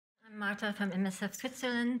Marta from MSF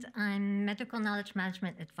Switzerland. I'm Medical Knowledge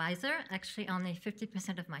Management Advisor, actually only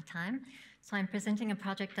 50% of my time. So I'm presenting a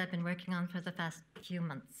project I've been working on for the past few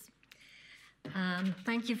months.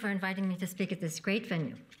 Thank you for inviting me to speak at this great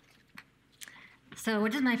venue. So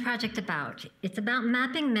what is my project about? It's about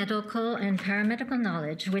mapping medical and paramedical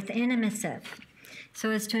knowledge within MSF so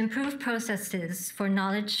as to improve processes for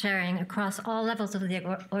knowledge sharing across all levels of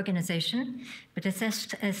the organization, but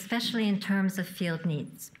especially in terms of field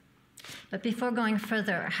needs. But before going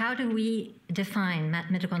further, how do we define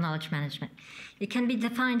medical knowledge management? It can be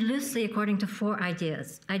defined loosely according to 4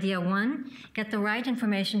 ideas. Idea 1, get the right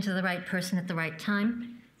information to the right person at the right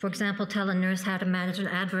time. For example, tell a nurse how to manage an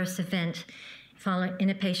adverse event in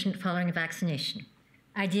a patient following a vaccination.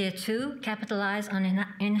 Idea 2, capitalize on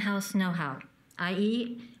in-house know-how,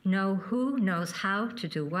 i.e., know who knows how to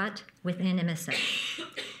do what within MSF.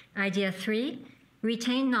 Idea 3,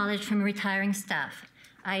 retain knowledge from retiring staff,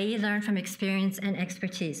 i.e., learn from experience and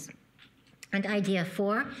expertise. And idea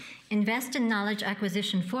 4, invest in knowledge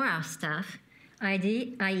acquisition for our staff,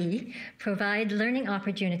 i.e., provide learning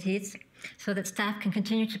opportunities so that staff can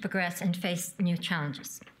continue to progress and face new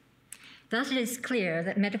challenges. Thus, it is clear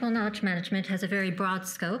that medical knowledge management has a very broad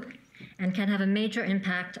scope and can have a major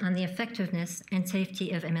impact on the effectiveness and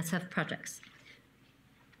safety of MSF projects.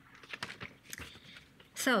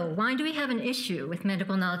 So, why do we have an issue with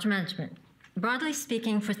medical knowledge management? Broadly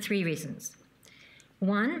speaking, for 3 reasons.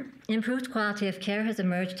 1, improved quality of care has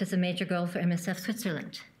emerged as a major goal for MSF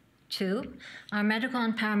Switzerland. 2, our medical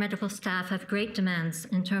and paramedical staff have great demands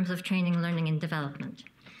in terms of training, learning, and development.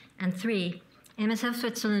 And 3, MSF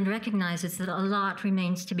Switzerland recognizes that a lot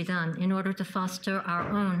remains to be done in order to foster our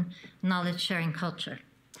own knowledge-sharing culture.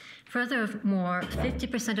 Furthermore,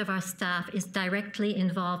 50% of our staff is directly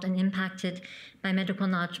involved and impacted by medical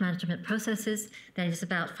knowledge management processes. That is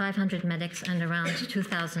about 500 medics and around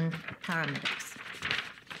 2,000 paramedics.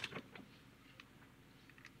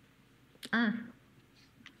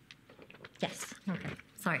 Yes, okay,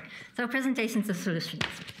 sorry. So presentations of solutions.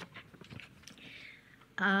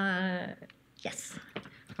 Yes,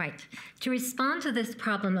 right. To respond to this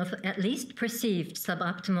problem of at least perceived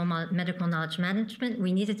suboptimal medical knowledge management,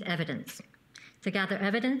 we needed evidence. To gather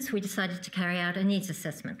evidence, we decided to carry out a needs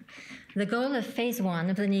assessment. The goal of phase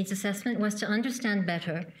 1 of the needs assessment was to understand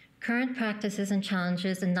better current practices and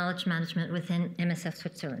challenges in knowledge management within MSF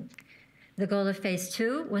Switzerland. The goal of phase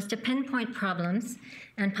 2 was to pinpoint problems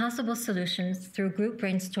and possible solutions through group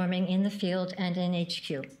brainstorming in the field and in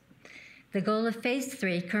HQ. The goal of phase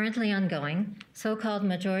 3, currently ongoing, so-called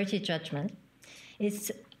majority judgment, is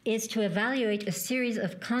to evaluate a series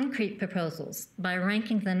of concrete proposals by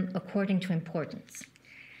ranking them according to importance.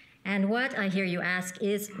 And what, I hear you ask,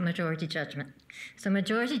 is majority judgment? So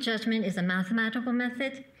majority judgment is a mathematical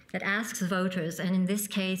method that asks voters, and in this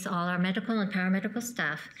case, all our medical and paramedical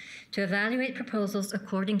staff, to evaluate proposals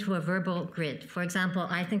according to a verbal grid. For example,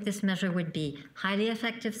 I think this measure would be highly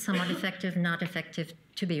effective, somewhat effective, not effective,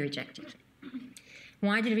 to be rejected.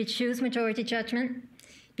 Why did we choose majority judgment?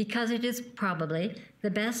 Because it is probably the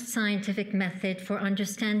best scientific method for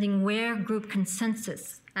understanding where group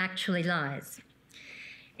consensus actually lies.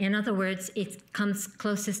 In other words, it comes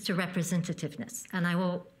closest to representativeness, and I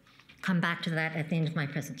will come back to that at the end of my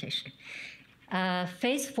presentation.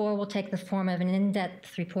 Phase 4 will take the form of an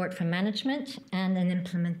in-depth report from management and an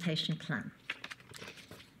implementation plan.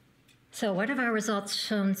 So what have our results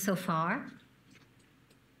shown so far?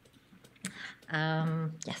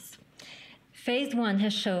 Yes. Phase 1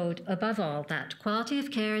 has showed, above all, that quality of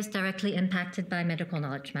care is directly impacted by medical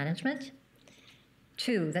knowledge management.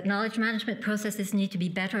 2, that knowledge management processes need to be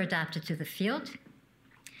better adapted to the field.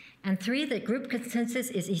 And 3, that group consensus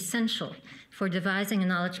is essential for devising a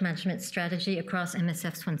knowledge management strategy across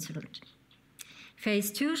MSF Switzerland.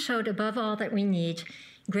 Phase 2 showed, above all, that we need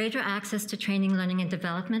greater access to training, learning, and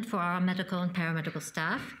development for our medical and paramedical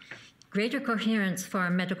staff, greater coherence for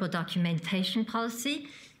our medical documentation policy,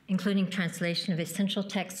 including translation of essential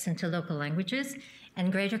texts into local languages,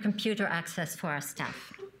 and greater computer access for our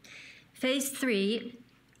staff. Phase 3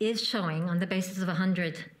 is showing, on the basis of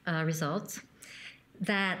 100 results,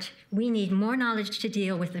 that we need more knowledge to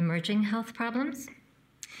deal with emerging health problems.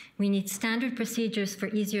 We need standard procedures for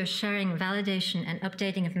easier sharing, validation, and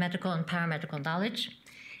updating of medical and paramedical knowledge.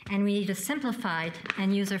 And we need a simplified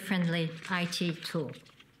and user-friendly IT tool.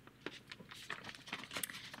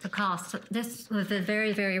 The cost. This was a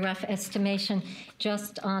very, very rough estimation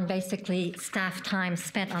just on basically staff time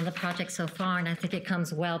spent on the project so far, and I think it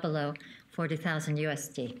comes well below 40,000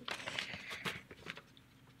 USD.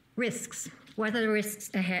 Risks. What are the risks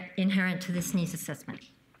inherent to this needs assessment?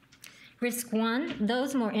 Risk 1,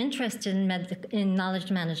 those more interested in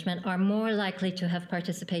knowledge management are more likely to have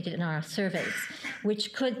participated in our surveys,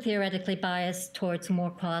 which could theoretically bias towards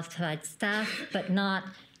more qualified staff, but not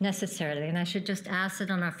necessarily. And I should just add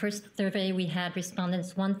that on our first survey, we had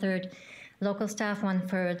respondents 1/3 local staff,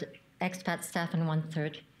 1/3 expat staff, and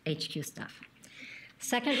 1/3 HQ staff.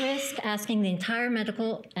 Second risk, asking the entire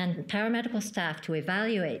medical and paramedical staff to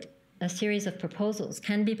evaluate a series of proposals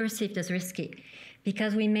can be perceived as risky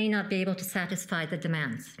because we may not be able to satisfy the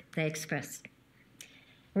demands they express.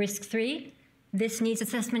 Risk 3, this needs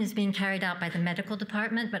assessment is being carried out by the medical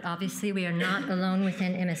department, but obviously we are not alone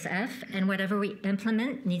within MSF, and whatever we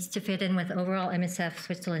implement needs to fit in with overall MSF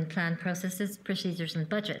Switzerland plan processes, procedures, and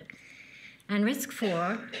budget. And risk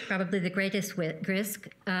 4, probably the greatest risk,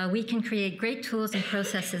 we can create great tools and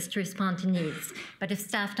processes to respond to needs, but if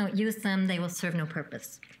staff don't use them, they will serve no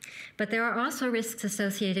purpose. But there are also risks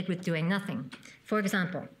associated with doing nothing. For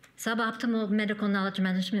example, suboptimal medical knowledge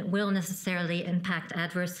management will necessarily impact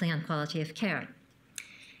adversely on quality of care.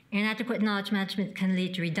 Inadequate knowledge management can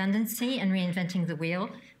lead to redundancy and reinventing the wheel,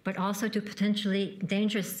 but also to potentially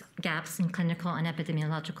dangerous gaps in clinical and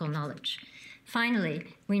epidemiological knowledge. Finally,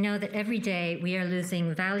 we know that every day we are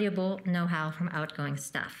losing valuable know-how from outgoing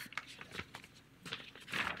staff.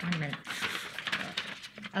 1 minute.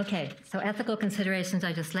 Okay, so ethical considerations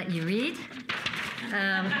I just let you read.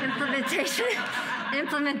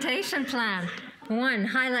 Implementation plan. 1,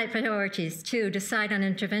 highlight priorities. 2, decide on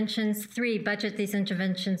interventions. 3, budget these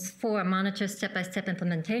interventions. 4, monitor step-by-step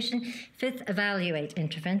implementation. 5th, evaluate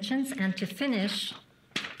interventions. And to finish,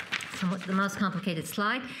 the most complicated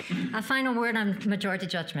slide, a final word on majority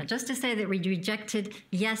judgment. Just to say that we rejected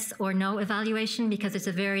yes or no evaluation because it's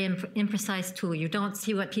a very imprecise tool. You don't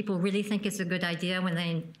see what people really think is a good idea when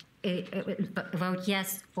they vote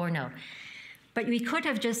yes or no. But we could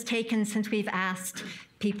have just taken, since we've asked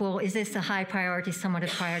people, is this a high priority, somewhat a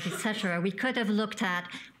priority, et cetera, we could have looked at,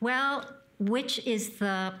 well, which is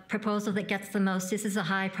the proposal that gets the most? This is a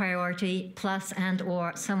high priority plus and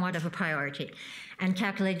or somewhat of a priority, and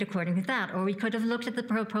calculated according to that. Or we could have looked at the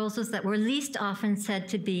proposals that were least often said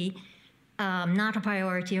to be not a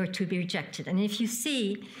priority or to be rejected. And if you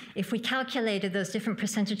see, if we calculated those different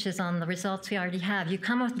percentages on the results we already have, you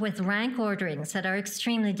come up with rank orderings that are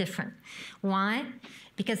extremely different. Why?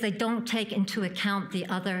 Because they don't take into account the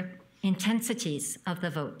other intensities of the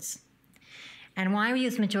votes. And why we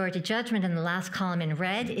use majority judgment in the last column in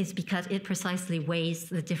red is because it precisely weighs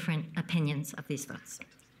the different opinions of these votes.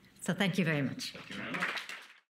 So thank you very much. Thank you very much.